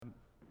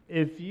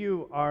If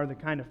you are the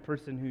kind of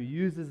person who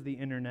uses the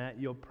internet,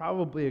 you'll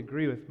probably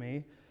agree with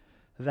me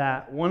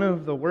that one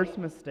of the worst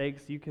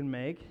mistakes you can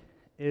make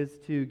is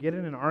to get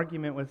in an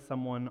argument with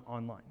someone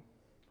online,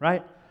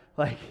 right?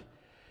 Like,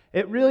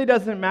 it really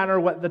doesn't matter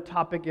what the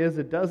topic is.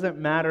 It doesn't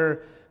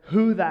matter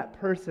who that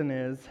person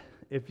is.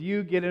 If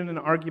you get in an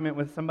argument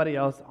with somebody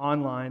else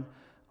online,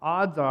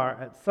 odds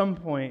are at some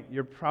point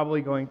you're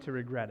probably going to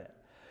regret it.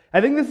 I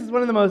think this is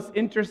one of the most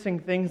interesting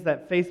things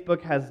that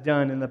Facebook has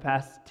done in the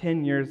past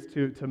 10 years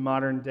to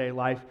modern day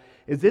life,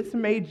 is it's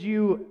made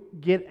you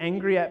get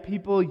angry at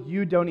people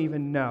you don't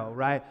even know,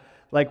 right?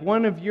 Like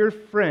one of your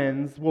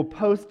friends will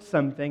post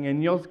something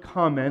and you'll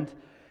comment,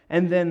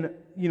 and then,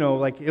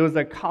 like it was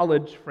a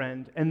college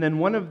friend, and then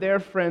one of their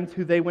friends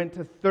who they went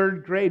to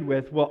third grade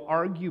with will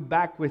argue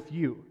back with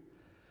you.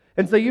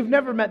 And so you've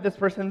never met this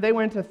person. They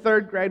went to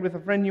third grade with a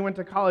friend you went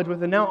to college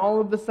with, and now all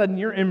of a sudden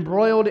you're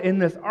embroiled in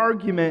this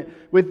argument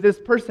with this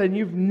person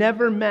you've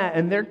never met,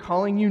 and they're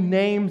calling you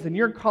names, and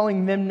you're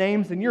calling them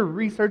names, and you're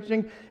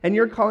researching, and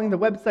you're calling the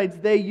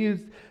websites they use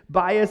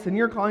bias, and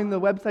you're calling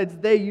the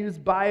websites they use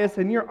bias,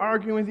 and you're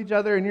arguing with each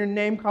other, and you're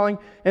name calling,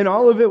 and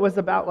all of it was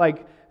about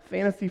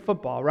fantasy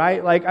football,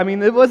 right?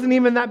 It wasn't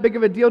even that big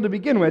of a deal to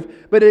begin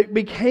with, but it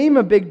became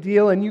a big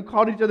deal, and you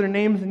called each other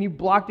names, and you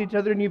blocked each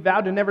other, and you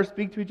vowed to never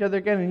speak to each other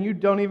again, and you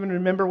don't even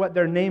remember what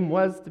their name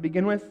was to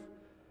begin with.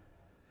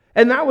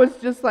 And that was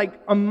just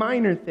like a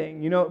minor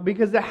thing,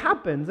 because it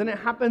happens, and it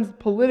happens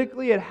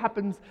politically, it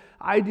happens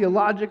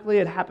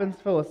ideologically, it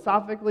happens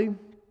philosophically,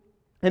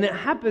 and it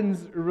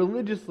happens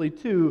religiously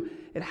too.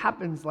 It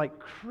happens like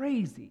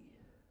crazy.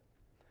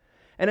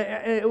 And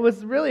it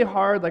was really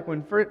hard,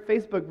 when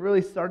Facebook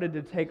really started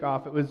to take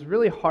off, it was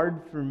really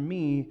hard for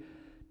me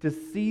to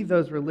see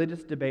those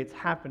religious debates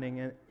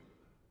happening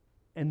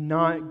and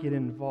not get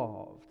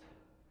involved.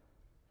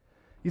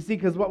 You see,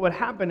 because what would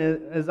happen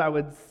is I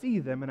would see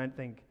them and I'd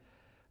think,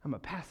 I'm a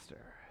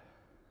pastor.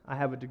 I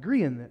have a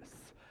degree in this.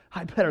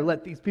 I better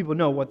let these people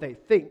know what they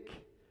think.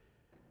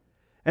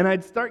 And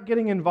I'd start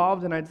getting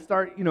involved, and I'd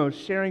start,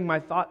 sharing my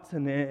thoughts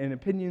and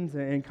opinions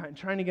and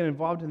trying to get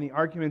involved in the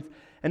arguments.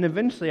 And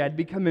eventually, I'd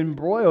become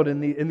embroiled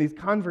in these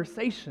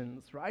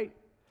conversations, right?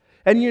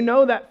 And you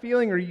know that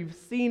feeling, or you've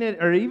seen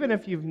it, or even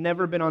if you've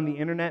never been on the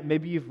internet,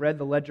 maybe you've read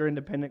the Ledger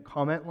Independent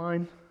comment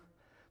line.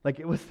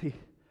 It was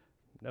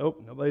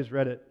nope, nobody's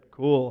read it.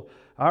 Cool.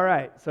 All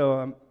right,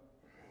 so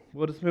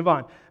we'll just move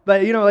on.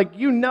 But,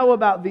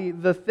 about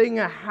the thing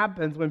that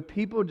happens when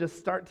people just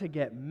start to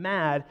get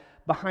mad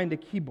behind a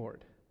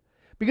keyboard.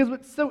 Because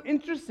what's so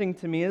interesting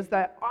to me is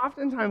that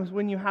oftentimes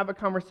when you have a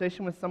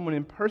conversation with someone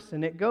in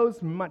person, it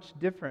goes much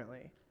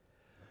differently.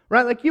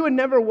 Right? You would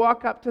never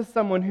walk up to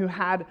someone who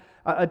had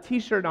a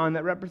t-shirt on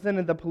that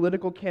represented the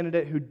political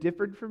candidate who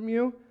differed from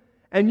you,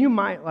 and you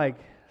might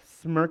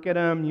smirk at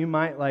them, you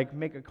might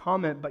make a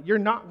comment, but you're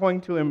not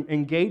going to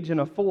engage in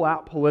a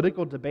full-out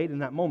political debate in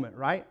that moment,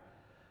 right?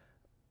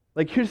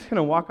 You're just going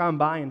to walk on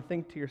by and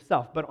think to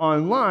yourself. But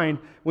online,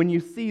 when you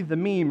see the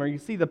meme or you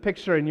see the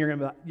picture and you're going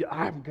to be like,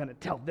 I'm going to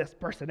tell this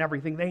person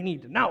everything they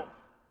need to know.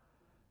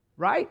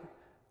 Right?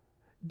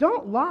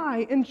 Don't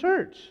lie in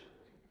church.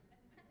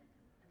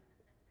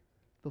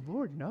 The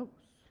Lord knows.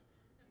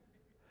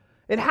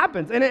 It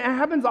happens, and it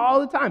happens all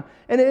the time.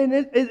 And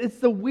it's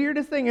the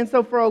weirdest thing. And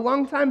so for a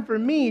long time for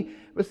me,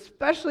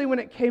 especially when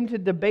it came to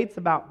debates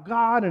about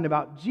God and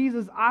about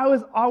Jesus, I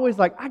was always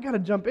like, I got to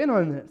jump in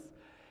on this.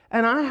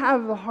 And I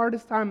have the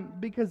hardest time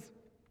because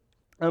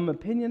I'm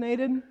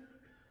opinionated,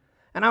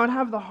 and I would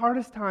have the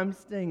hardest time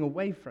staying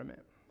away from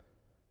it.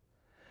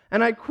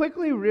 And I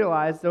quickly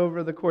realized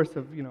over the course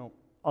of,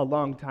 a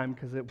long time,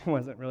 because it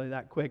wasn't really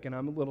that quick and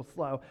I'm a little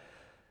slow,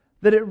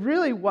 that it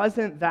really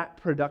wasn't that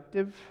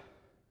productive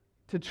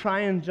to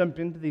try and jump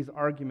into these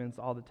arguments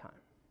all the time.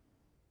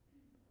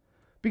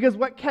 Because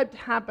what kept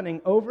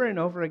happening over and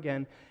over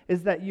again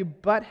is that you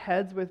butt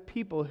heads with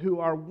people who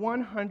are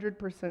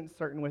 100%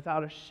 certain,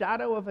 without a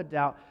shadow of a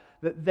doubt,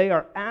 that they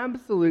are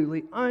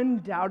absolutely,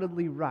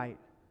 undoubtedly right.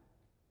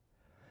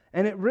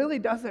 And it really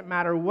doesn't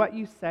matter what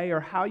you say or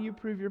how you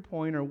prove your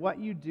point or what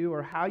you do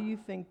or how you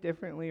think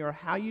differently or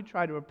how you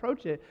try to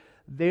approach it.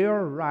 They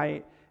are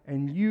right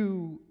and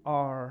you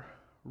are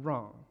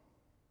wrong.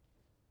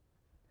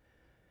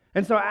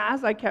 And so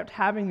as I kept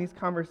having these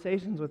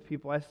conversations with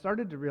people, I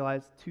started to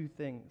realize two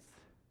things.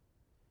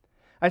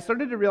 I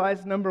started to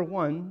realize, number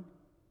one,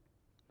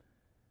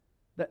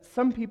 that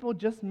some people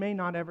just may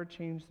not ever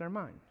change their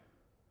mind.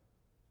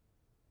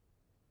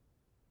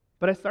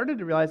 But I started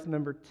to realize,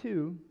 number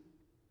two,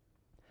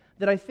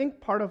 that I think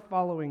part of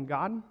following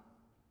God, and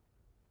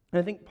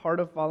I think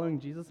part of following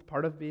Jesus,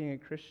 part of being a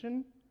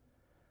Christian,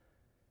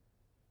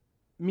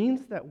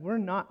 means that we're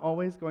not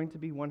always going to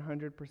be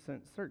 100%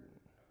 certain.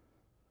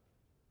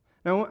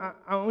 Now,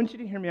 I want you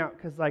to hear me out,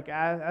 because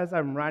as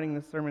I'm writing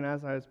this sermon,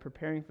 as I was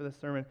preparing for this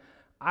sermon,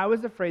 I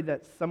was afraid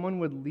that someone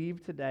would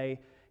leave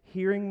today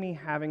hearing me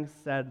having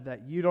said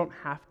that you don't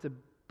have to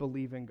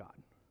believe in God.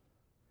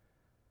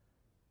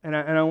 And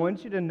I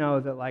want you to know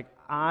that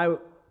I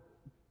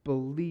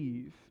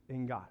believe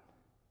in God.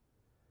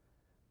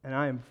 And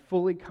I am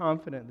fully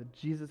confident that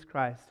Jesus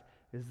Christ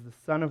is the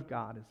Son of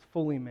God, is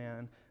fully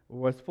man,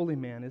 was fully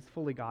man, is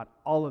fully God,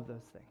 all of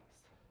those things.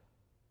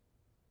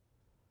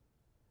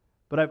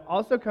 But I've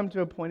also come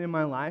to a point in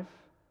my life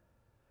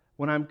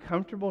when I'm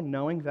comfortable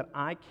knowing that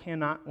I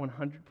cannot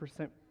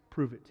 100%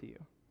 prove it to you.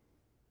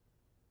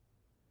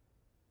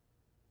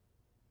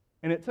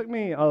 And it took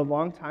me a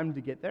long time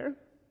to get there.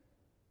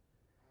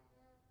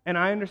 And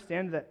I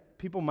understand that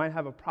people might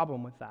have a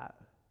problem with that.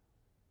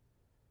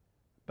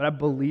 But I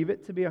believe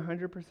it to be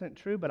 100%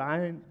 true, but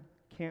I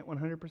can't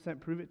 100%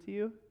 prove it to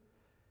you.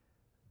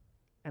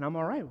 And I'm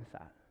all right with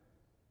that.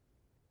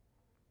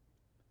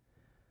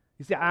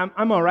 You see,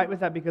 I'm all right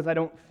with that because I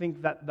don't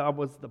think that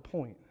was the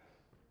point.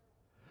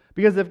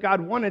 Because if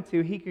God wanted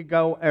to, he could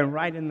go and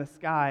write in the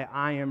sky,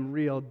 I am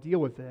real, deal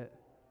with it.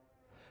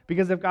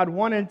 Because if God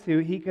wanted to,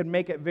 he could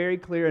make it very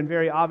clear and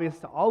very obvious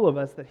to all of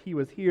us that he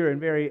was here and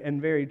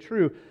very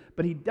true,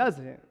 but he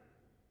doesn't.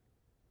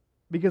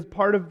 Because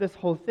part of this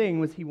whole thing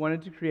was he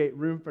wanted to create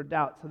room for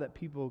doubt so that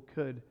people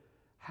could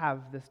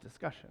have this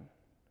discussion.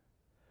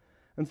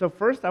 And so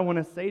first I want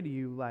to say to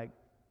you,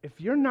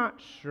 if you're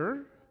not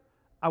sure,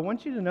 I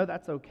want you to know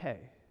that's okay.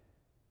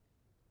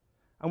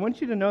 I want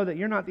you to know that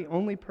you're not the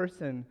only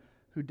person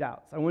who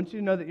doubts. I want you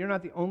to know that you're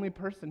not the only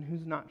person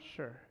who's not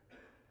sure.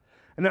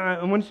 And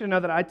I want you to know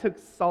that I took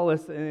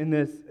solace in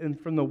this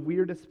from the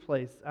weirdest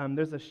place.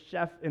 There's a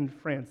chef in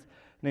France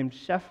named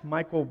Chef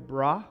Michael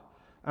Bras,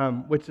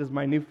 which is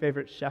my new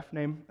favorite chef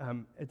name.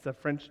 It's a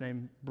French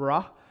name,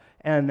 Bras.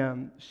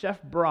 And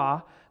Chef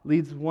Bras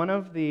leads one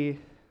of the...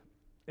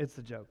 It's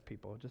a joke,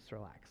 people. Just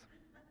relax.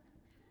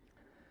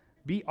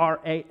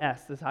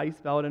 B-R-A-S is how you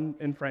spell it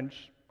in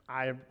French.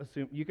 I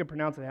assume you can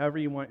pronounce it however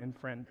you want in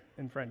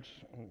French.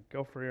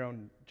 Go for your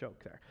own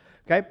joke there.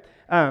 Okay?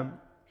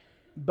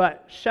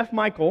 But Chef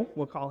Michael,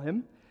 we'll call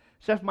him,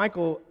 Chef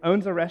Michael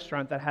owns a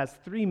restaurant that has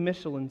 3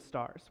 Michelin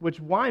stars,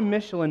 which why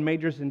Michelin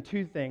majors in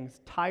 2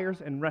 things,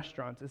 tires and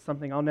restaurants, is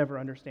something I'll never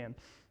understand.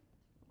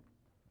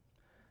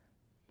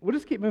 We'll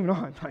just keep moving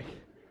on.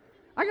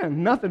 I got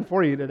nothing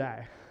for you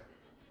today.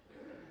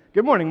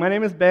 Good morning, my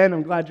name is Ben.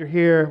 I'm glad you're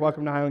here.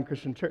 Welcome to Highland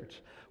Christian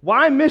Church.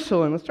 Why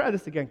Michelin? Let's try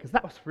this again because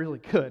that was really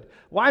good.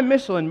 Why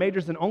Michelin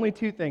majors in only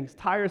 2 things,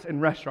 tires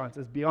and restaurants,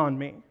 is beyond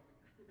me.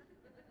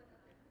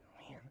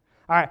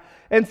 All right,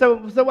 and so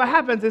what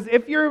happens is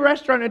if your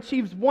restaurant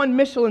achieves 1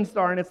 Michelin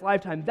star in its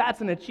lifetime, that's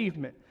an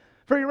achievement.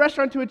 For your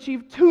restaurant to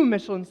achieve 2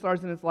 Michelin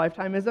stars in its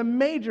lifetime is a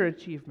major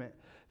achievement.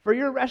 For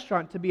your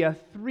restaurant to be a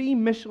 3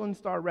 Michelin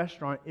star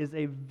restaurant is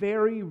a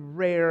very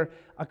rare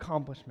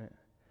accomplishment.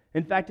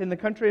 In fact, in the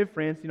country of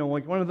France,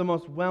 one of the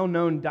most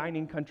well-known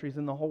dining countries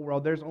in the whole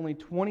world, there's only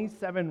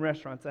 27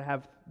 restaurants that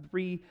have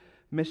 3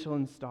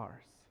 Michelin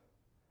stars.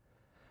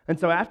 And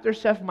so after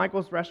Chef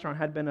Michael's restaurant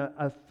had been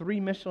a 3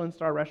 Michelin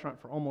star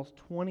restaurant for almost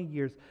 20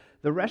 years,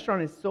 the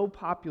restaurant is so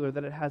popular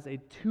that it has a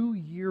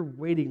 2-year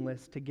waiting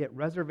list to get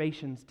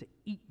reservations to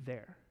eat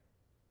there.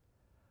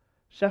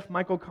 Chef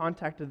Michael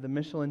contacted the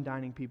Michelin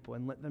dining people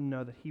and let them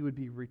know that he would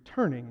be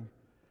returning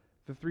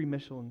the 3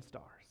 Michelin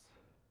stars.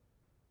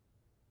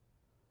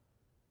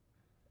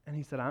 And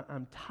he said,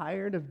 I'm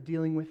tired of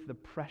dealing with the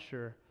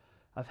pressure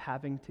of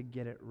having to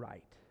get it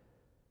right.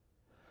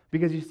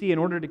 Because you see, in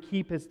order to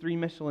keep his 3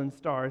 Michelin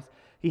stars,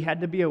 he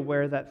had to be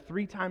aware that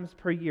 3 times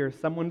per year,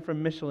 someone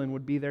from Michelin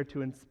would be there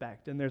to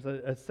inspect. And there's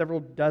several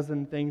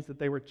dozen things that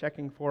they were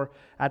checking for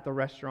at the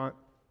restaurant.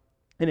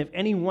 And if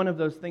any one of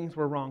those things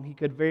were wrong, he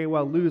could very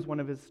well lose one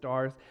of his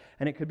stars,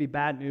 and it could be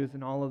bad news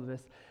and all of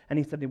this. And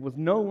he said it was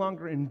no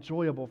longer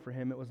enjoyable for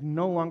him. It was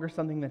no longer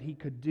something that he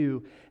could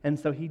do. And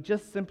so he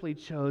just simply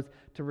chose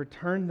to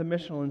return the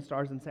Michelin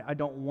stars and say, I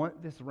don't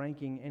want this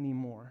ranking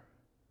anymore.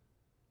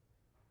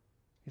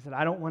 He said,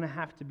 I don't want to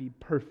have to be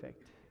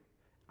perfect.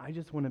 I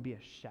just want to be a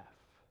chef.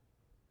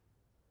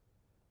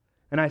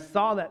 And I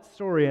saw that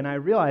story and I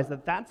realized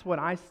that that's what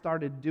I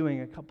started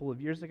doing a couple of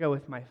years ago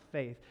with my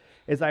faith,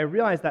 is I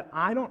realized that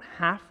I don't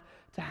have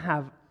to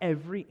have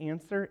every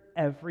answer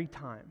every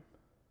time.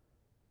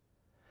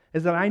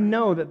 Is that I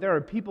know that there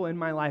are people in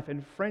my life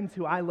and friends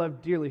who I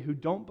love dearly who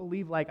don't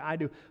believe like I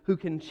do, who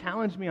can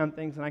challenge me on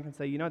things and I can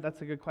say,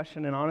 that's a good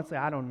question and honestly,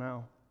 I don't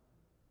know.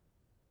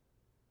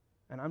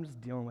 And I'm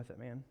just dealing with it,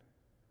 man.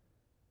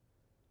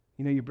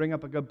 You bring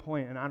up a good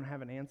point and I don't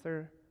have an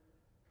answer,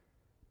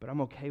 but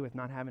I'm okay with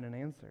not having an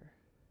answer.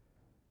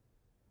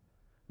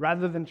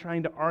 Rather than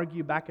trying to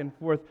argue back and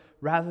forth,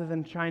 rather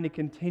than trying to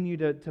continue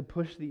to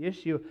push the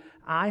issue,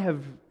 I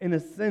have, in a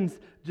sense,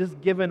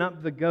 just given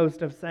up the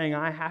ghost of saying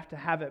I have to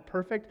have it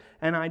perfect,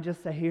 and I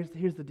just say,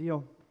 here's the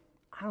deal.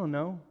 I don't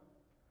know.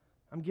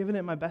 I'm giving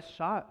it my best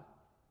shot.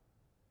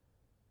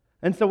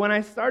 And so when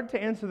I start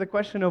to answer the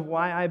question of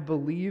why I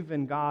believe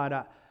in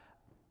God,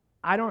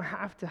 I don't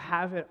have to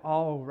have it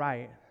all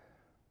right.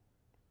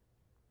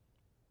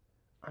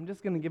 I'm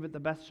just going to give it the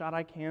best shot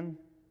I can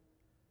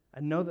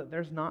and know that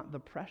there's not the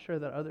pressure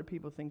that other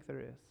people think there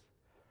is.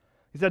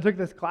 He said, I took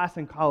this class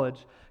in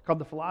college called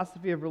The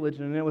Philosophy of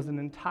Religion, and it was an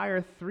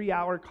entire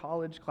 3-hour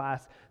college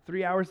class,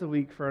 3 hours a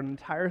week for an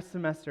entire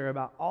semester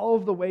about all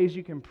of the ways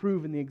you can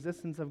prove in the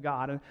existence of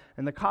God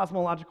and the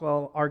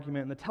cosmological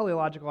argument and the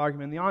teleological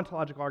argument and the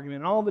ontological argument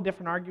and all the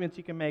different arguments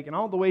you can make and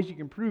all the ways you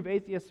can prove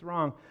atheists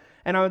wrong.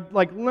 And I was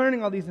like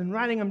learning all these and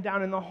writing them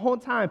down, and the whole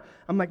time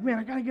I'm like, man,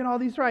 I got to get all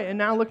these right. And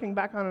now looking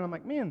back on it, I'm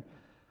like, man,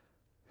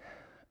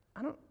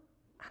 I don't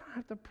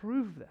have to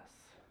prove this.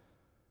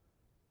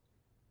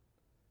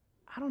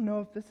 I don't know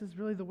if this is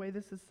really the way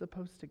this is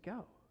supposed to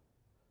go.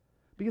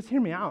 Because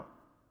hear me out.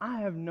 I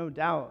have no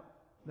doubt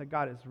that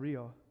God is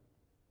real.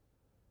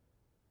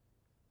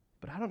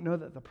 But I don't know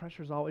that the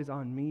pressure is always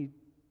on me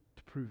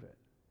to prove it.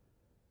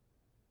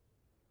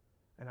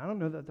 And I don't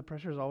know that the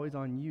pressure is always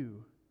on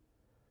you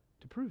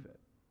to prove it.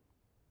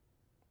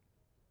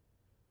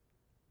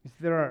 You see,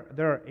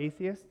 there are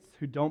atheists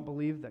who don't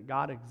believe that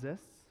God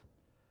exists.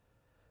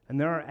 And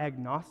there are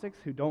agnostics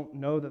who don't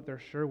know that they're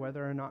sure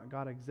whether or not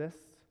God exists.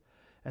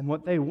 And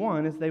what they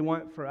want is they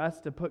want for us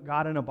to put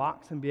God in a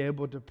box and be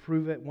able to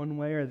prove it one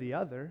way or the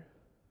other.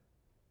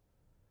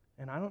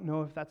 And I don't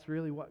know if that's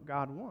really what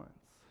God wants.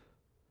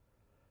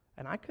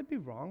 And I could be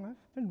wrong.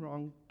 I've been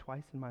wrong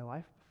twice in my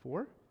life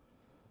before.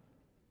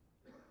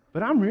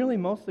 But I'm really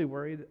mostly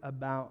worried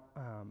about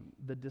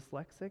the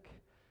dyslexic,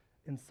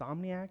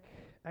 insomniac,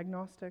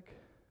 agnostic.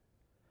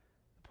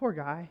 Poor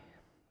guy.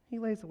 He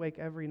lays awake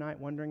every night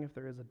wondering if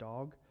there is a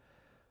dog.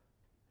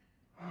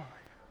 Oh my gosh.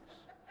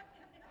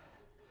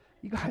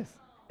 You guys,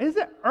 is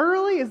it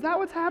early? Is that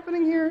what's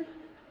happening here?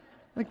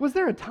 Like, was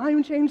there a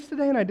time change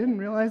today and I didn't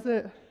realize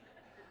it?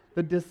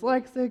 The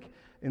dyslexic,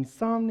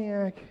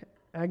 insomniac,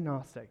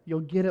 agnostic. You'll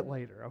get it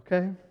later,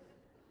 okay?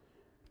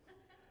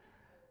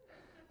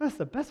 That's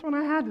the best one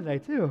I had today,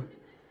 too.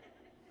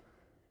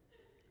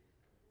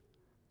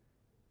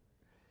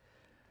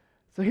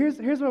 So here's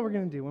what we're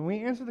going to do. When we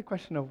answer the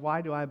question of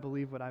why do I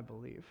believe what I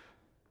believe,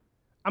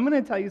 I'm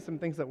going to tell you some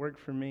things that work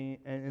for me,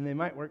 and they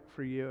might work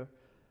for you.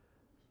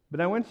 But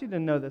I want you to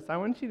know this. I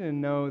want you to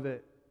know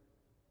that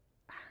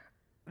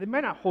they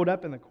might not hold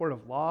up in the court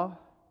of law.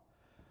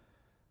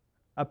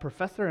 A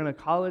professor in a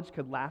college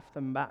could laugh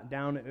them back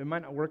down. It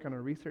might not work on a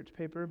research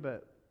paper,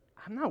 but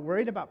I'm not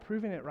worried about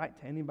proving it right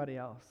to anybody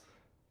else.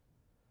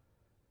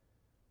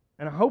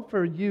 And I hope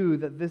for you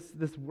that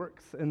this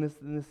works and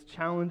this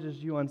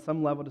challenges you on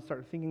some level to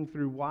start thinking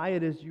through why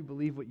it is you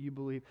believe what you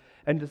believe,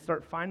 and to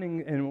start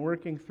finding and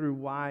working through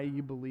why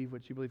you believe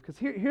what you believe. Because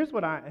here's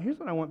what I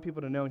want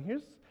people to know, and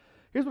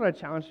here's what I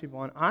challenge people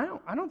on.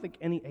 I don't think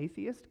any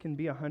atheist can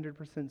be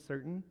 100%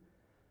 certain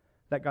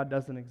that God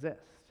doesn't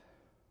exist.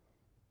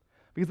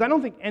 Because I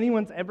don't think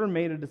anyone's ever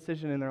made a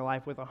decision in their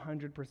life with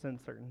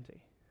 100% certainty.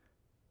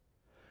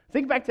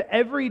 Think back to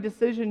every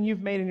decision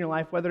you've made in your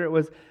life, whether it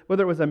was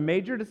a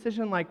major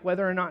decision like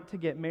whether or not to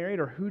get married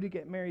or who to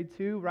get married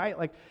to, right?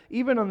 Like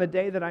even on the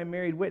day that I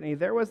married Whitney,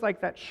 there was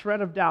like that shred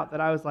of doubt that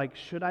I was like,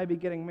 should I be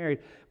getting married?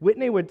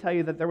 Whitney would tell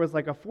you that there was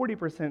like a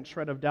 40%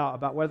 shred of doubt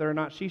about whether or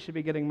not she should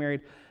be getting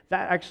married.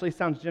 That actually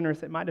sounds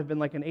generous. It might have been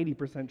like an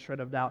 80% shred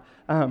of doubt.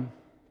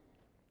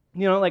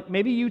 Like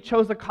maybe you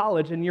chose a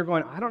college and you're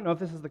going, I don't know if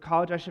this is the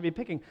college I should be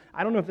picking.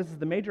 I don't know if this is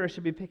the major I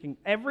should be picking.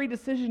 Every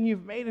decision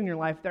you've made in your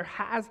life, there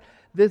has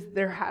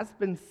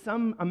been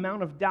some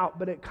amount of doubt,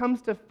 but it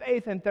comes to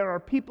faith, and there are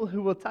people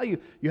who will tell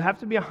you, you have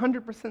to be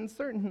 100%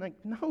 certain. Like,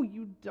 no,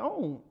 you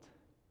don't.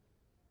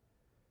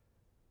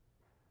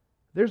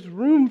 There's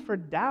room for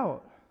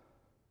doubt.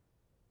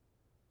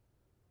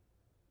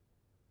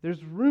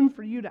 There's room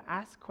for you to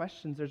ask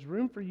questions. There's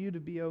room for you to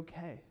be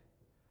okay.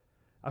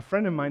 A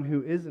friend of mine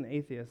who is an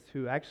atheist,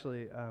 who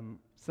actually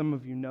some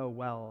of you know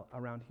well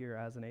around here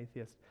as an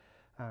atheist,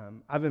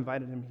 I've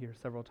invited him here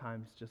several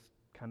times, just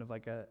kind of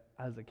like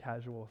as a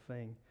casual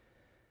thing.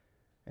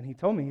 And he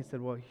told me, he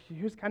said, well,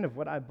 here's kind of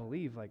what I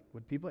believe. Like,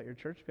 would people at your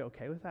church be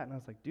okay with that? And I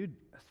was like, dude,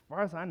 as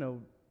far as I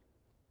know,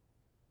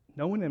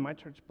 no one in my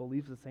church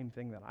believes the same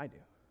thing that I do.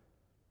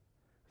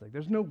 It's like,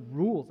 there's no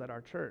rules at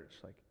our church.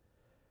 Like,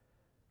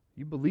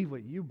 you believe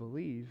what you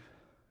believe,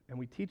 and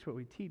we teach what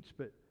we teach,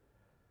 but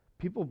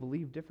people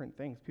believe different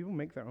things. People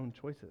make their own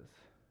choices.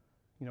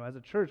 As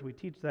a church, we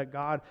teach that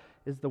God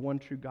is the one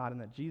true God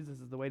and that Jesus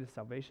is the way to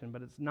salvation,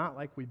 but it's not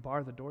like we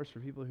bar the doors for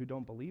people who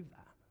don't believe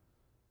that.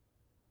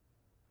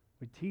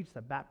 We teach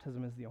that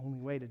baptism is the only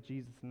way to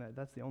Jesus and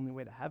that's the only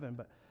way to heaven,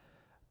 but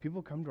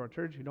people come to our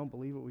church who don't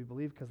believe what we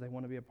believe because they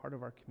want to be a part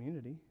of our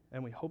community,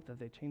 and we hope that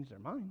they change their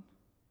mind.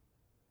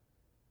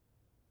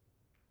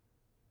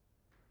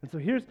 And so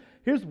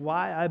here's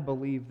why I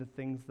believe the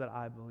things that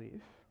I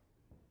believe.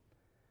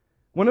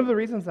 One of the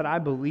reasons that I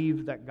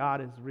believe that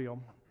God is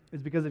real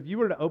is because if you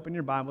were to open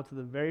your Bible to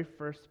the very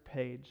first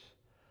page,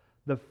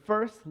 the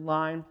first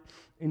line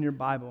in your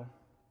Bible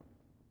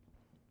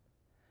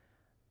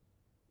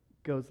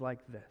goes like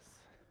this.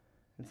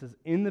 It says,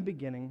 in the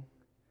beginning,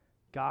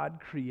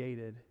 God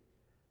created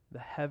the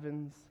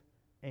heavens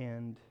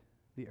and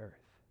the earth.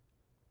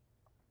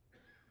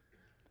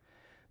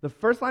 The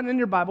first line in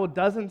your Bible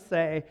doesn't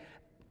say,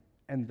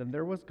 and then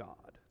there was God.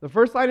 The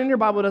first line in your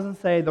Bible doesn't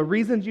say the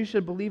reasons you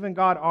should believe in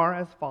God are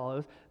as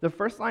follows. The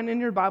first line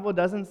in your Bible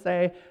doesn't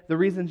say the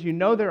reasons you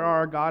know there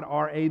are a God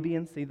are A, B,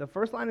 and C. The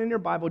first line in your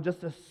Bible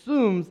just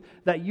assumes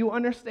that you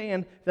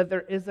understand that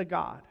there is a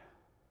God.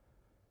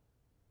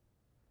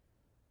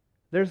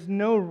 There's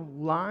no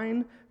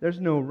line, there's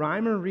no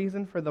rhyme or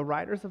reason for the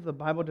writers of the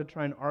Bible to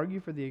try and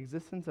argue for the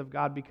existence of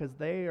God because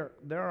they're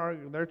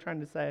trying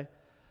to say,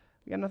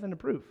 we got nothing to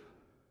prove.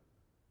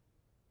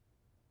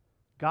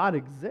 God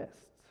exists.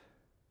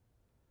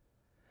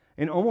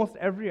 In almost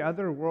every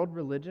other world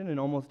religion, in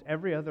almost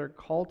every other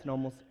cult, in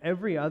almost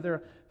every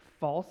other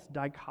false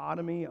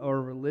dichotomy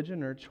or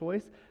religion or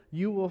choice,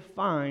 you will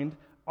find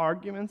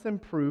arguments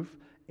and proof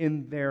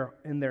in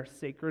their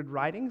sacred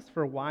writings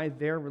for why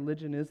their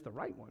religion is the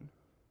right one.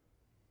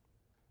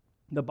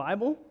 The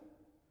Bible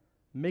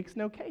makes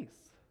no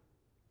case.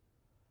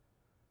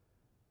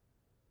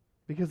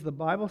 Because the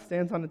Bible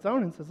stands on its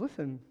own and says,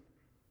 listen,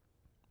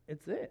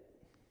 it's it.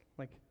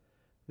 Like,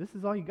 this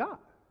is all you got.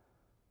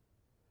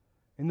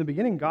 In the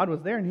beginning, God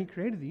was there and He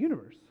created the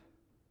universe.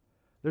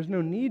 There's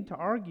no need to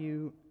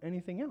argue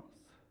anything else.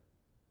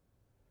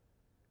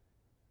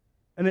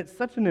 And it's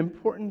such an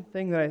important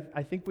thing that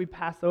I think we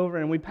pass over,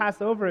 and we pass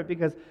over it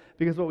because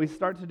what we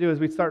start to do is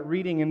we start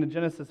reading into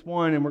Genesis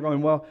 1, and we're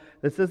going, well,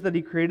 this says that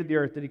He created the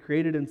earth, that He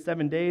created in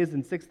 7 days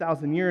and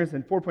 6,000 years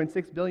and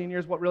 4.6 billion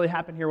years. What really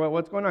happened here?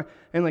 What's going on?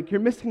 And like,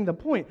 you're missing the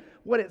point.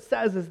 What it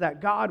says is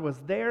that God was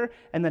there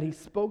and that He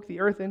spoke the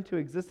earth into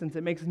existence.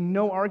 It makes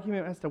no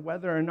argument as to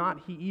whether or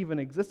not He even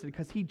existed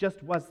because He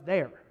just was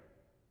there.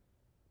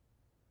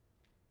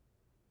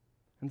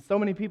 And so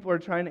many people are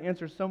trying to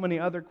answer so many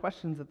other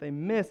questions that they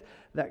miss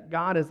that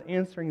God is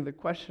answering the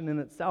question in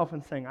itself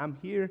and saying, I'm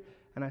here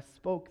and I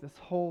spoke this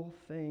whole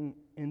thing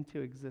into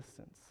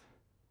existence.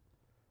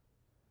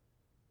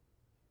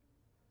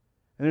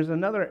 And there's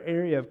another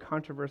area of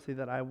controversy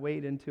that I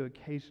wade into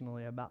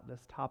occasionally about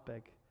this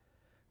topic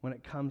when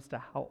it comes to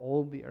how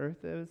old the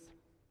earth is.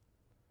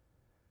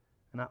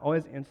 And I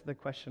always answer the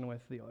question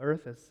with the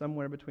earth is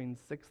somewhere between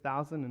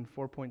 6,000 and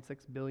 4.6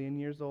 billion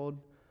years old.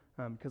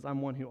 Because I'm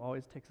one who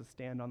always takes a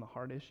stand on the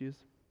hard issues.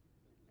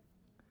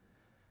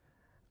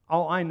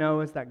 All I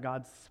know is that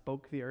God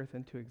spoke the earth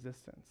into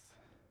existence.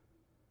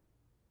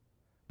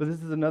 But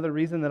this is another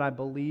reason that I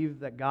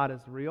believe that God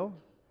is real,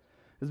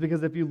 is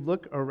because if you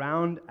look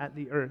around at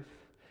the earth,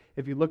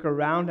 if you look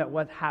around at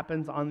what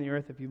happens on the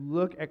earth, if you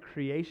look at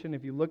creation,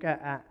 if you look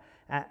at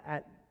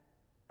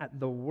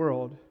the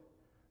world,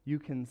 you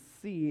can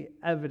see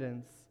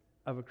evidence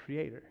of a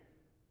creator.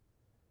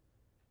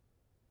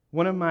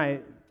 One of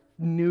my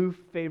new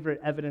favorite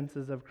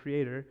evidences of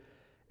creator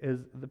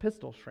is the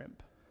pistol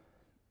shrimp.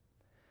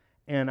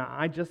 And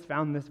I just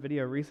found this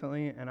video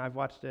recently, and I've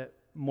watched it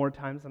more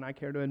times than I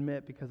care to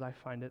admit because I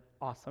find it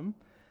awesome.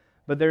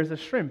 But there's a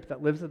shrimp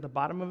that lives at the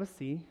bottom of a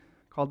sea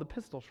called the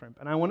pistol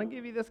shrimp. And I want to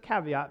give you this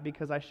caveat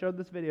because I showed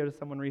this video to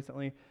someone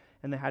recently,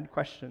 and they had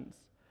questions.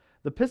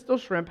 The pistol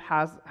shrimp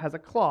has a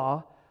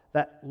claw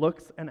that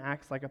looks and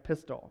acts like a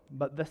pistol,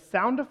 but the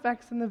sound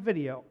effects in the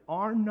video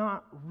are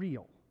not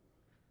real.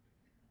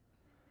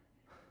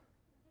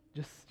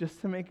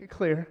 Just to make it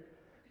clear,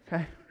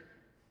 okay?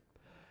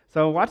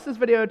 So watch this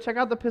video, check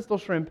out the pistol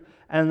shrimp,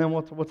 and then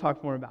we'll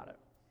talk more about it.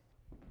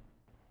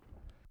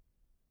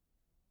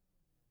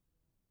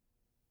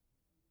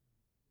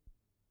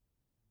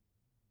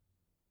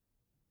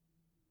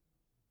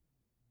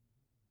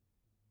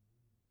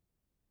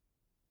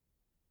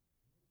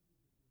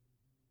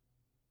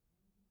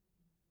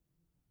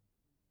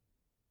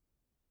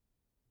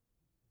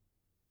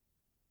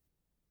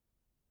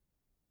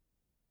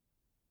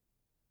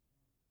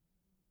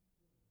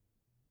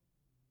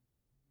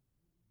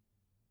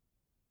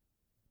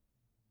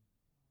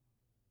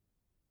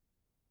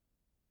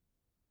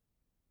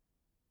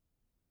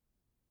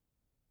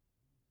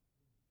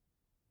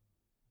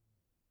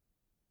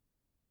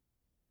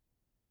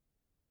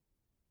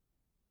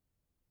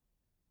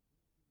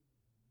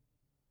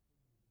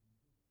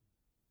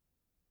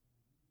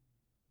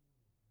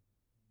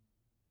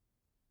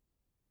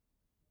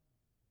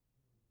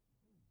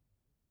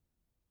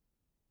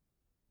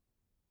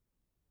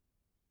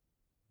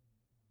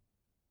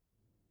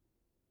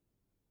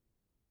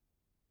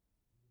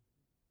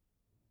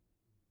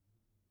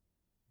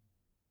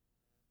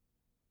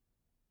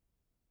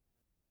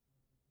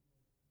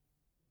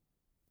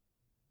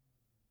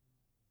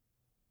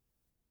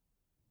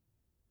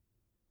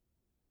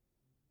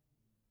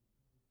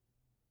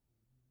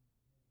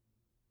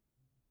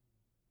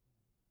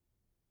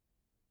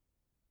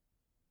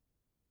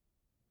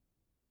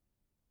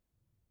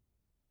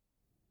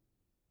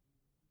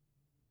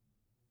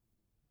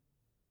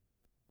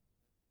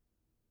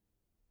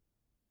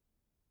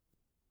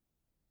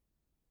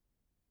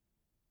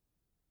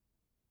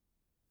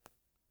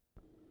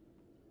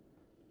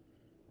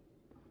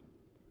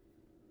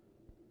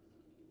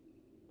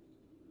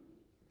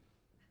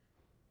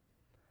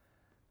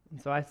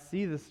 And so I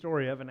see the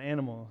story of an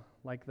animal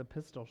like the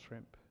pistol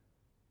shrimp.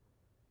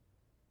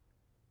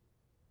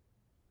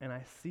 And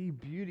I see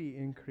beauty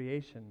in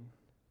creation.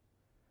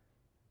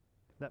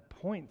 that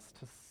points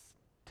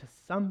to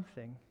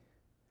something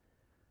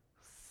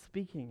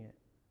speaking it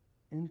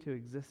into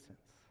existence.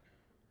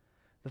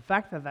 The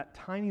fact that that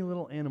tiny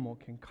little animal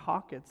can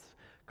cock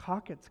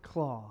its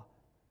claw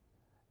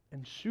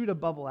and shoot a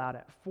bubble out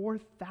at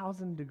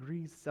 4,000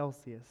 degrees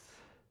Celsius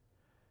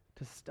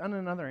to stun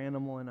another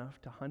animal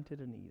enough to hunt it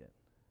and eat it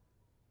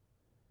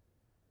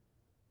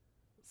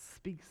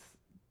speaks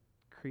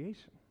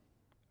creation,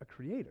 a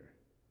creator,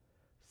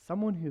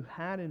 someone who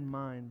had in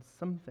mind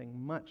something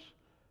much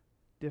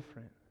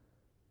different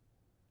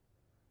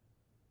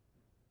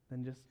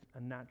than just a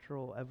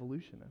natural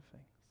evolution of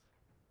things.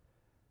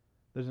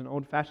 There's an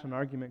old-fashioned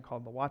argument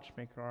called the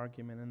watchmaker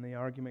argument, and the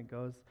argument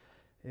goes,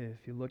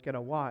 if you look at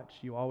a watch,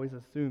 you always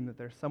assume that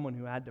there's someone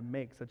who had to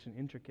make such an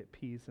intricate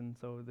piece, and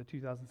so the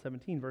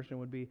 2017 version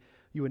would be,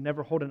 you would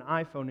never hold an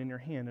iPhone in your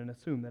hand and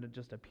assume that it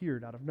just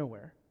appeared out of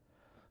nowhere.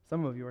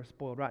 Some of you are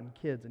spoiled rotten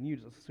kids, and you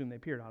just assume they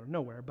appeared out of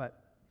nowhere,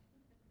 but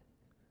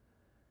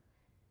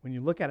when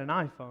you look at an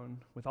iPhone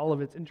with all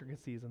of its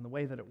intricacies and the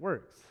way that it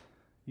works,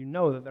 you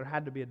know that there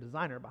had to be a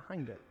designer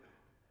behind it.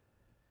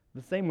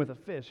 The same with a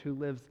fish who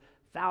lives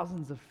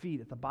thousands of feet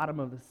at the bottom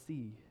of the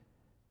sea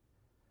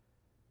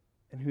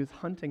and whose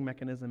hunting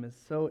mechanism is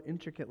so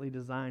intricately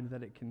designed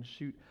that it can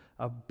shoot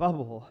a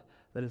bubble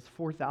that is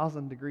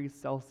 4,000 degrees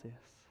Celsius.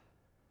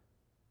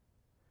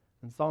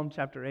 In Psalm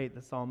chapter 8,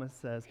 the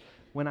psalmist says,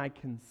 when I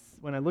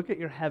look at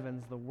your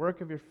heavens, the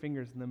work of your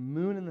fingers, and the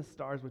moon and the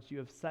stars which you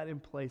have set in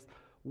place,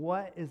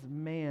 what is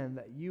man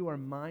that you are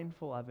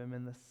mindful of him,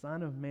 and the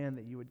Son of Man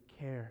that you would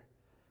care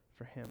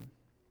for him?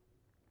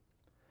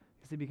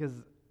 You see, because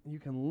you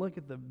can look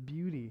at the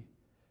beauty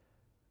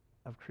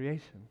of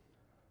creation.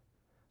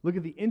 Look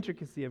at the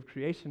intricacy of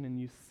creation and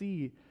you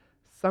see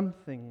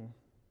something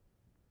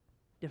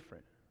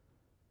different.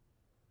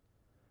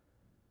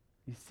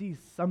 You see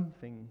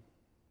something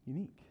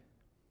unique.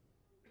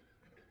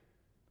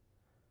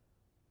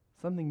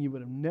 Something you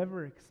would have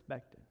never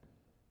expected.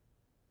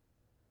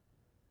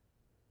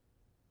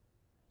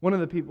 One of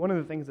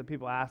the things that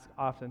people ask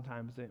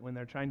oftentimes when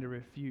they're trying to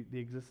refute the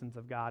existence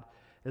of God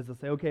is they'll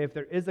say, okay, if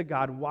there is a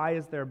God, why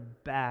is there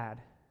bad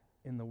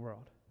in the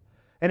world?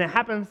 And it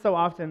happens so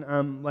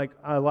often, like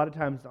a lot of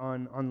times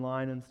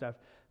online and stuff,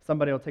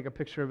 somebody will take a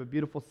picture of a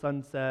beautiful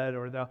sunset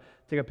or they'll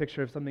take a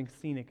picture of something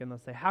scenic and they'll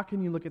say, how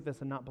can you look at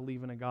this and not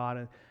believe in a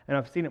God? And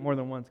I've seen it more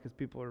than once because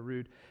people are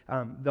rude.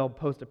 They'll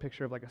post a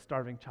picture of like a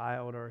starving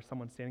child or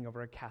someone standing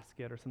over a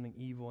casket or something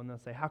evil, and they'll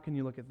say, how can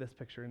you look at this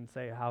picture and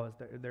say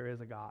there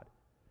is a God?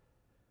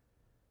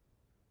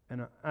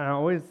 And I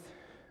always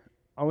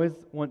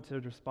want to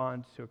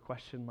respond to a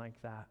question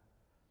like that.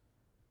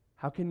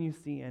 How can you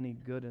see any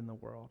good in the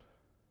world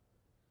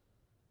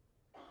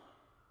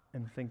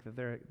and think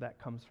that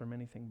comes from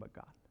anything but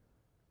God?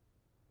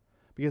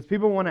 Because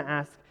people want to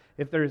ask,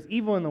 if there is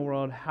evil in the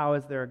world, how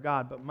is there a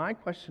God? But my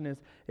question is,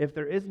 if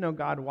there is no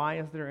God, why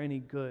is there any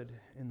good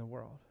in the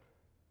world?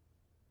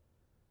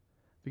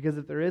 Because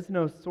if there is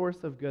no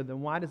source of good,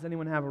 then why does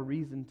anyone have a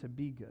reason to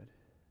be good?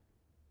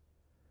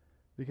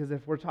 Because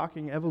if we're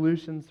talking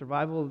evolution,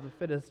 survival of the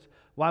fittest,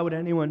 why would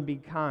anyone be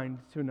kind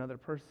to another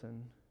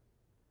person?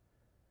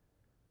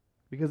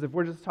 Because if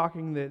we're just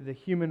talking the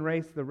human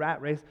race, the rat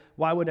race,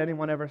 why would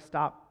anyone ever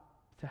stop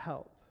to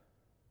help?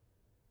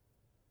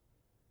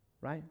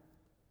 Right?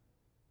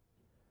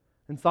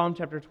 In Psalm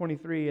chapter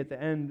 23, at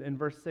the end, in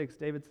verse 6,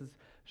 David says,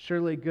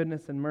 surely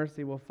goodness and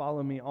mercy will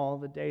follow me all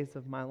the days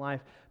of my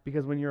life.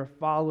 Because when you're a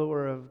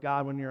follower of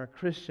God, when you're a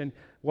Christian,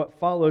 what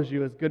follows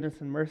you is goodness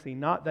and mercy.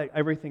 Not that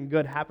everything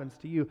good happens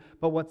to you,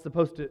 but what's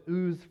supposed to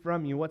ooze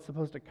from you, what's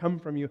supposed to come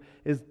from you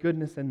is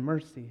goodness and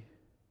mercy.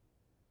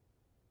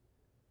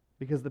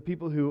 Because the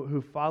people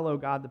who follow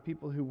God, the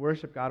people who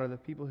worship God, are the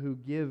people who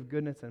give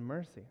goodness and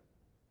mercy.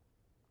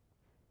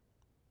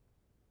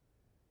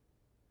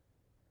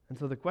 And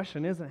so the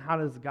question isn't, how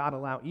does God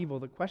allow evil?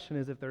 The question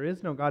is, if there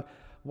is no God,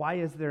 why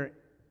is there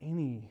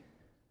any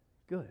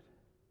good?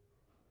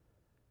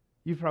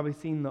 You've probably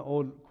seen the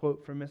old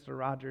quote from Mr.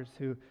 Rogers,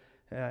 who,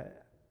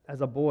 as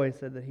a boy,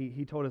 said that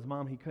he told his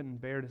mom he couldn't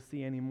bear to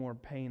see any more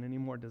pain, any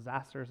more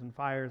disasters and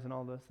fires and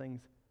all those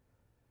things.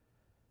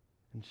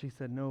 And she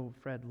said, no,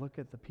 Fred, look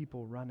at the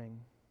people running.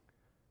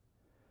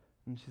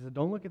 And she said,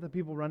 don't look at the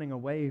people running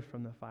away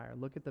from the fire.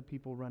 Look at the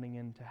people running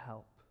in to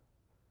help.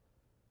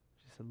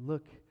 She said,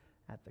 look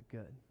at the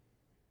good.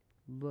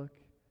 Look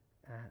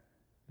at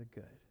the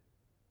good.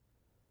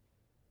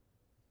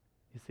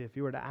 You see, if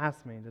you were to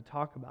ask me to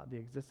talk about the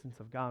existence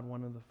of God,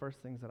 one of the first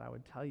things that I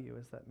would tell you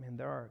is that, man,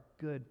 there are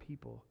good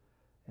people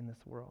in this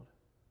world.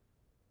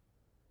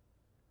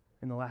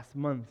 In the last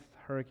month,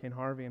 Hurricane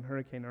Harvey and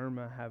Hurricane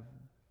Irma have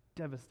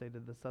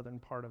devastated the southern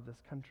part of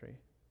this country.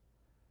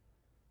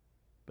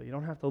 But you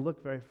don't have to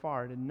look very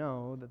far to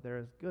know that there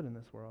is good in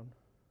this world.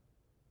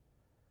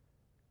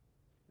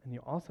 And you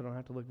also don't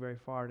have to look very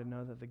far to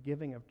know that the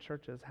giving of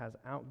churches has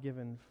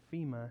outgiven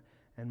FEMA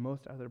and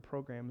most other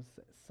programs,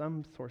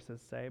 some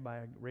sources say, by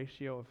a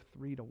ratio of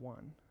 3-1.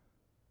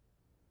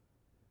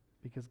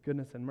 Because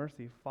goodness and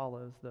mercy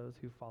follows those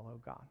who follow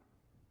God.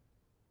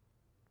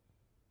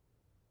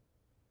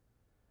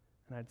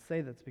 And I'd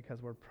say that's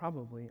because we're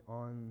probably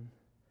on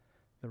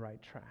the right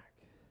track.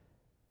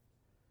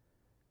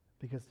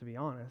 Because to be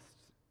honest,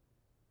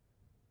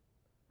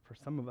 for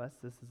some of us,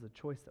 this is a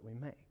choice that we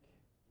make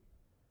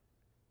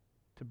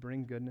to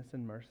bring goodness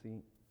and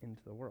mercy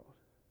into the world.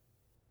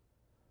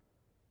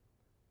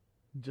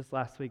 Just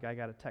last week, I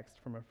got a text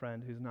from a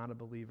friend who's not a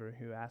believer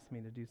who asked me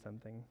to do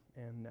something.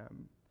 And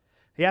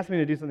he asked me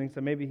to do something,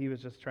 so maybe he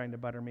was just trying to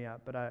butter me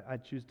up, but I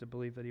choose to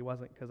believe that he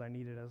wasn't because I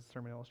need it as a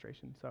sermon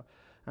illustration. So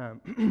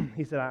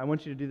he said, I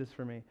want you to do this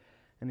for me.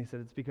 And he said,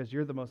 it's because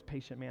you're the most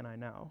patient man I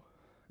know.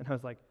 And I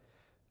was like,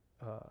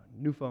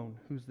 new phone,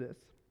 who's this?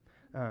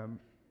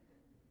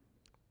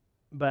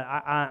 But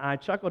I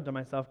chuckled to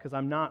myself because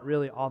I'm not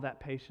really all that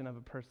patient of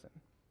a person.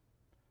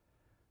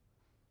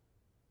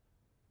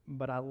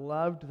 But I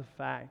loved the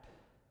fact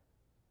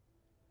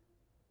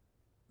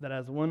that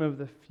as one of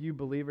the few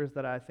believers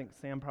that I think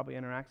Sam probably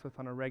interacts with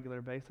on a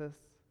regular basis,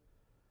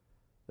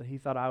 that he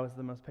thought I was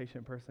the most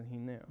patient person he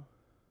knew.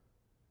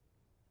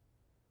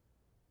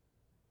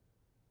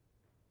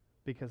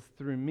 Because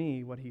through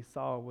me, what he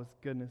saw was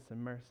goodness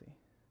and mercy.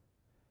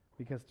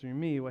 Because through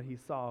me, what he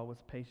saw was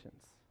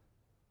patience.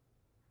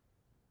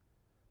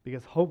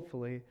 Because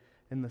hopefully,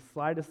 in the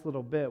slightest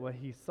little bit, what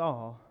he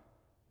saw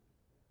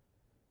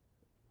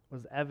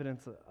was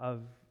evidence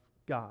of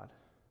God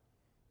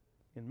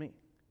in me.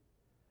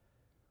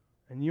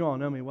 And you all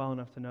know me well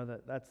enough to know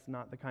that that's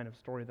not the kind of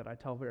story that I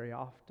tell very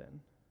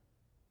often.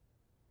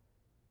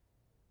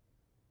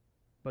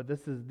 But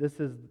this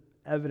is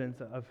evidence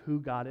of who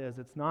God is.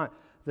 It's not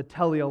the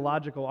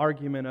teleological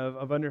argument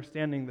of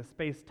understanding the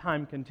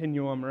space-time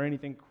continuum or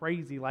anything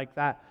crazy like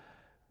that.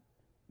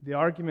 The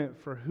argument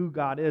for who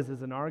God is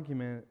an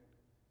argument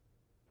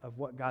of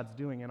what God's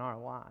doing in our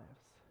lives.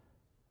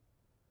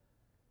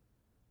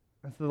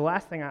 And so the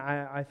last thing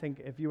I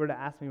think, if you were to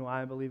ask me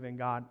why I believe in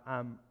God,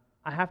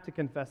 I have to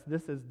confess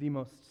this is the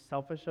most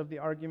selfish of the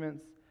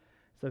arguments.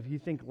 So if you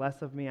think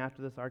less of me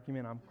after this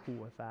argument, I'm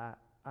cool with that.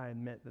 I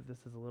admit that this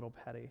is a little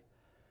petty.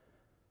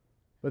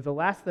 But the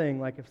last thing,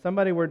 like if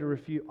somebody were to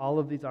refute all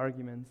of these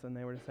arguments and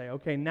they were to say,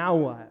 okay, now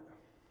what?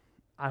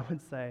 I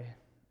would say,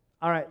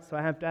 all right, so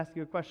I have to ask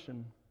you a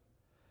question.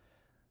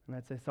 And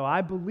I'd say, so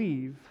I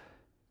believe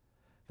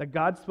that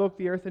God spoke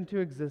the earth into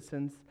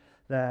existence,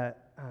 that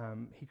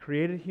he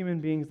created human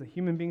beings, the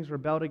human beings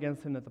rebelled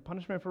against him, that the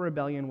punishment for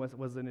rebellion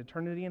was an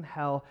eternity in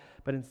hell,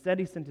 but instead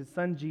he sent his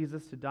son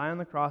Jesus to die on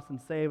the cross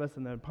and save us,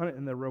 and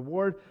the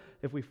reward,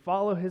 if we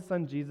follow his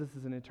son Jesus,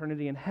 is an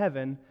eternity in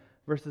heaven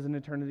versus an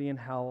eternity in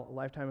hell, a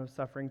lifetime of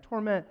suffering,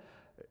 torment,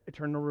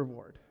 eternal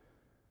reward.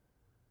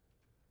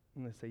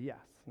 And they say, yes.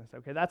 And I say,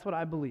 okay, that's what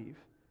I believe.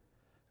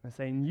 And I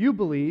say, and you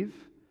believe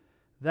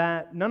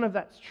that none of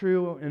that's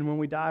true, and when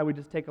we die, we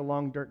just take a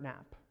long dirt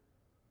nap.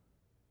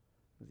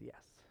 He says, yes.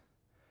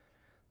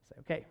 I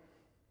say, okay,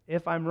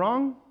 if I'm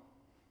wrong,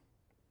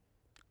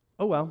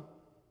 oh well.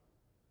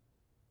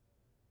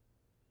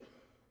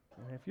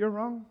 And if you're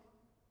wrong,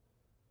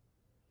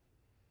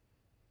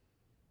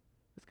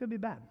 this could be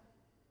bad.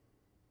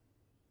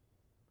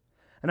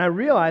 And I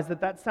realize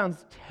that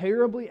sounds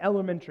terribly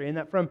elementary, and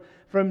that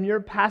from your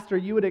pastor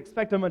you would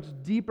expect a much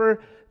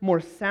deeper,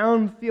 more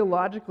sound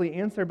theologically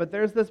answer, but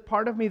there's this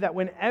part of me that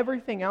when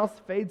everything else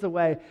fades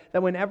away,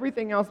 that when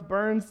everything else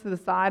burns to the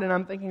side and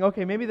I'm thinking,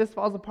 okay, maybe this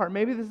falls apart,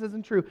 maybe this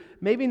isn't true,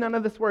 maybe none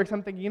of this works,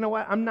 I'm thinking, you know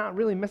what, I'm not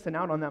really missing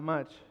out on that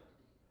much.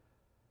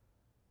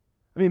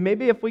 I mean,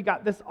 maybe if we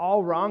got this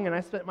all wrong and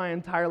I spent my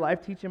entire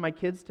life teaching my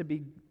kids to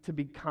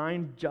be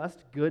kind,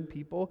 just, good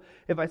people,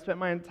 if I spent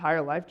my entire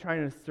life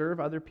trying to serve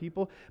other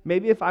people,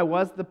 maybe if I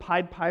was the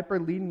Pied Piper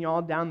leading you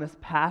all down this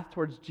path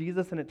towards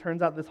Jesus and it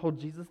turns out this whole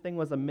Jesus thing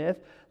was a myth,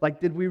 like,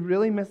 did we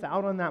really miss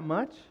out on that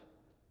much?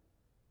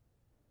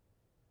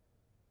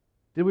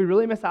 Did we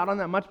really miss out on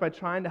that much by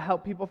trying to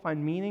help people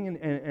find meaning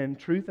and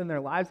truth in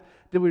their lives?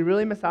 Did we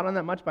really miss out on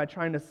that much by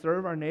trying to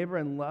serve our neighbor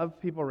and love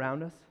people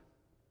around us?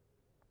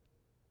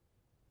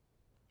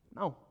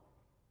 No.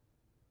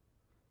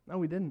 No,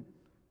 we didn't.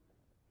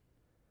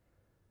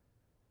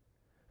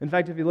 In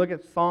fact, if you look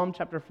at Psalm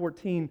chapter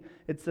 14,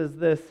 it says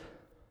this.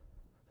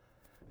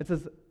 It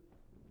says,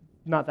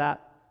 not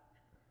that.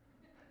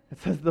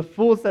 It says, the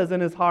fool says in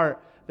his heart,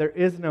 there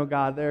is no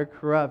God, they are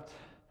corrupt.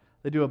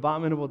 They do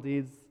abominable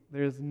deeds.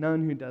 There is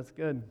none who does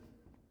good.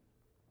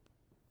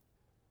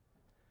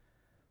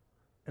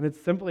 And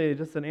it's simply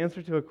just an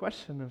answer to a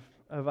question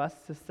of us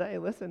to say,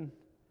 listen,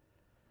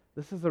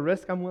 this is a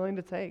risk I'm willing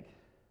to take.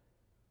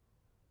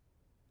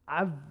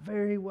 I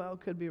very well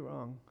could be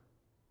wrong.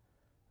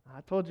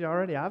 I told you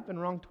already, I've been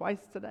wrong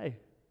twice today.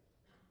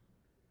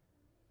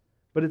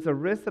 But it's a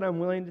risk that I'm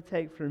willing to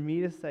take for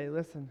me to say,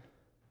 listen,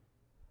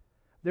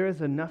 there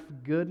is enough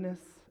goodness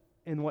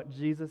in what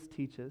Jesus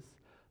teaches.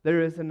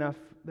 There is enough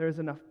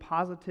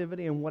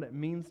positivity in what it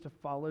means to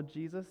follow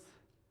Jesus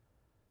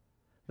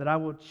that I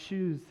will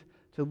choose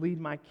to lead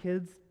my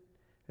kids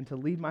and to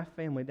lead my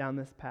family down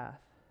this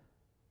path.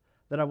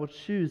 That I will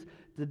choose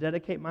to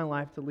dedicate my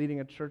life to leading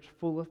a church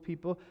full of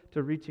people,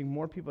 to reaching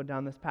more people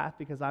down this path,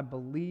 because I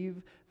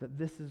believe that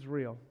this is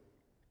real.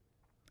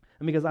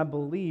 And because I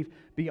believe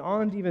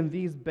beyond even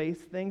these base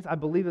things, I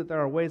believe that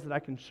there are ways that I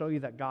can show you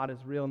that God is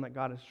real and that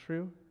God is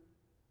true.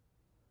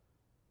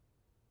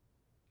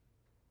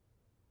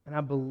 And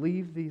I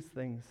believe these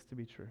things to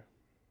be true.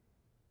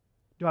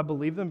 Do I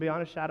believe them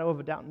beyond a shadow of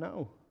a doubt?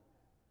 No.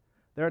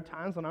 There are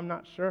times when I'm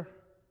not sure.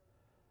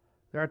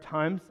 There are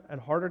times,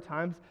 and harder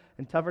times,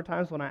 and tougher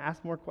times when I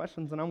ask more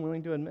questions than I'm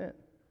willing to admit.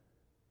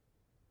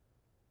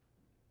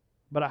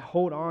 But I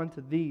hold on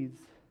to these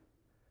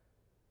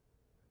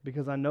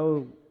because I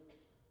know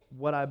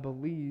what I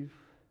believe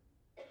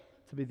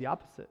to be the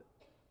opposite.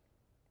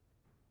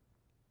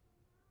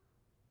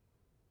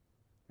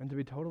 And to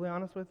be totally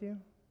honest with you,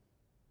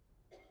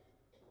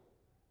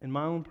 in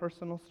my own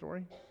personal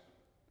story,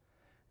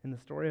 in the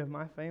story of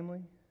my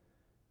family,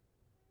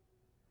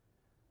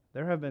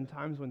 there have been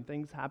times when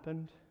things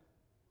happened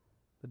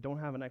that don't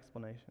have an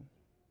explanation.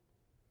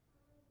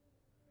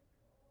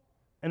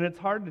 And it's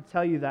hard to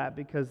tell you that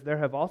because there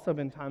have also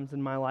been times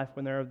in my life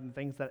when there have been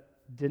things that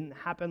didn't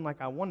happen like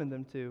I wanted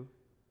them to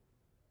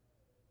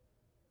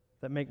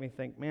that make me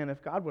think, man,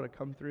 if God would have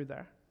come through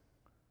there,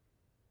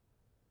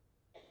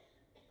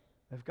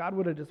 if God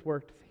would have just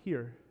worked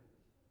here,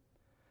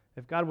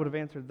 if God would have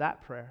answered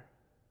that prayer.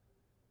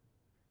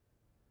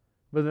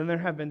 But then there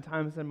have been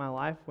times in my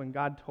life when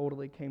God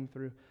totally came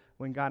through,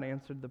 when God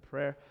answered the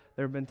prayer.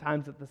 There have been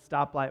times at the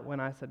stoplight when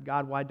I said,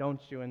 God, why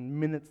don't you? And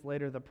minutes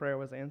later, the prayer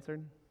was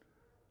answered.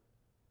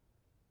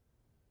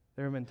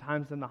 There have been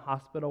times in the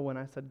hospital when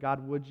I said,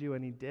 God, would you?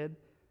 And he did.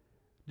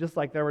 Just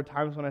like there were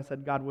times when I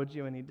said, God, would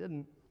you? And he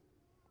didn't.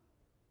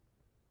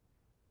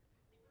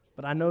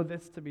 But I know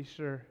this to be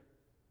sure.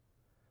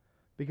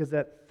 Because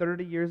at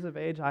 30 years of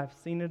age, I've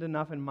seen it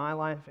enough in my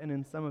life and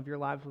in some of your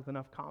lives with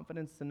enough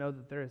confidence to know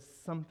that there is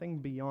something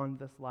beyond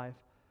this life.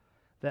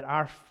 That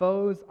our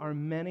foes are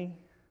many,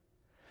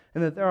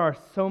 and that there are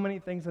so many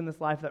things in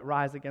this life that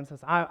rise against us.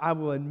 I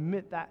will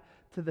admit that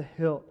to the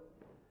hilt,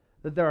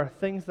 that there are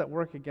things that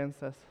work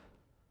against us.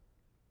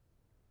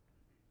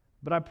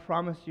 But I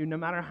promise you, no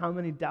matter how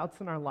many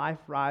doubts in our life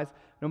rise,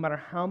 no matter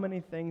how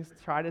many things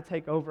try to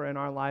take over in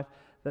our life,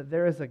 that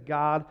there is a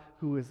God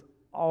who is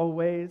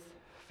always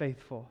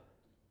faithful.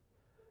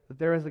 That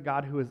there is a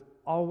God who is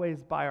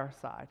always by our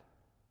side.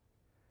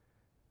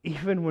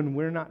 Even when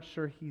we're not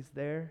sure he's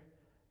there,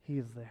 he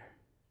is there.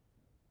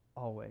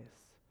 Always.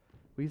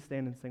 Will you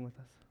stand and sing with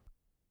us?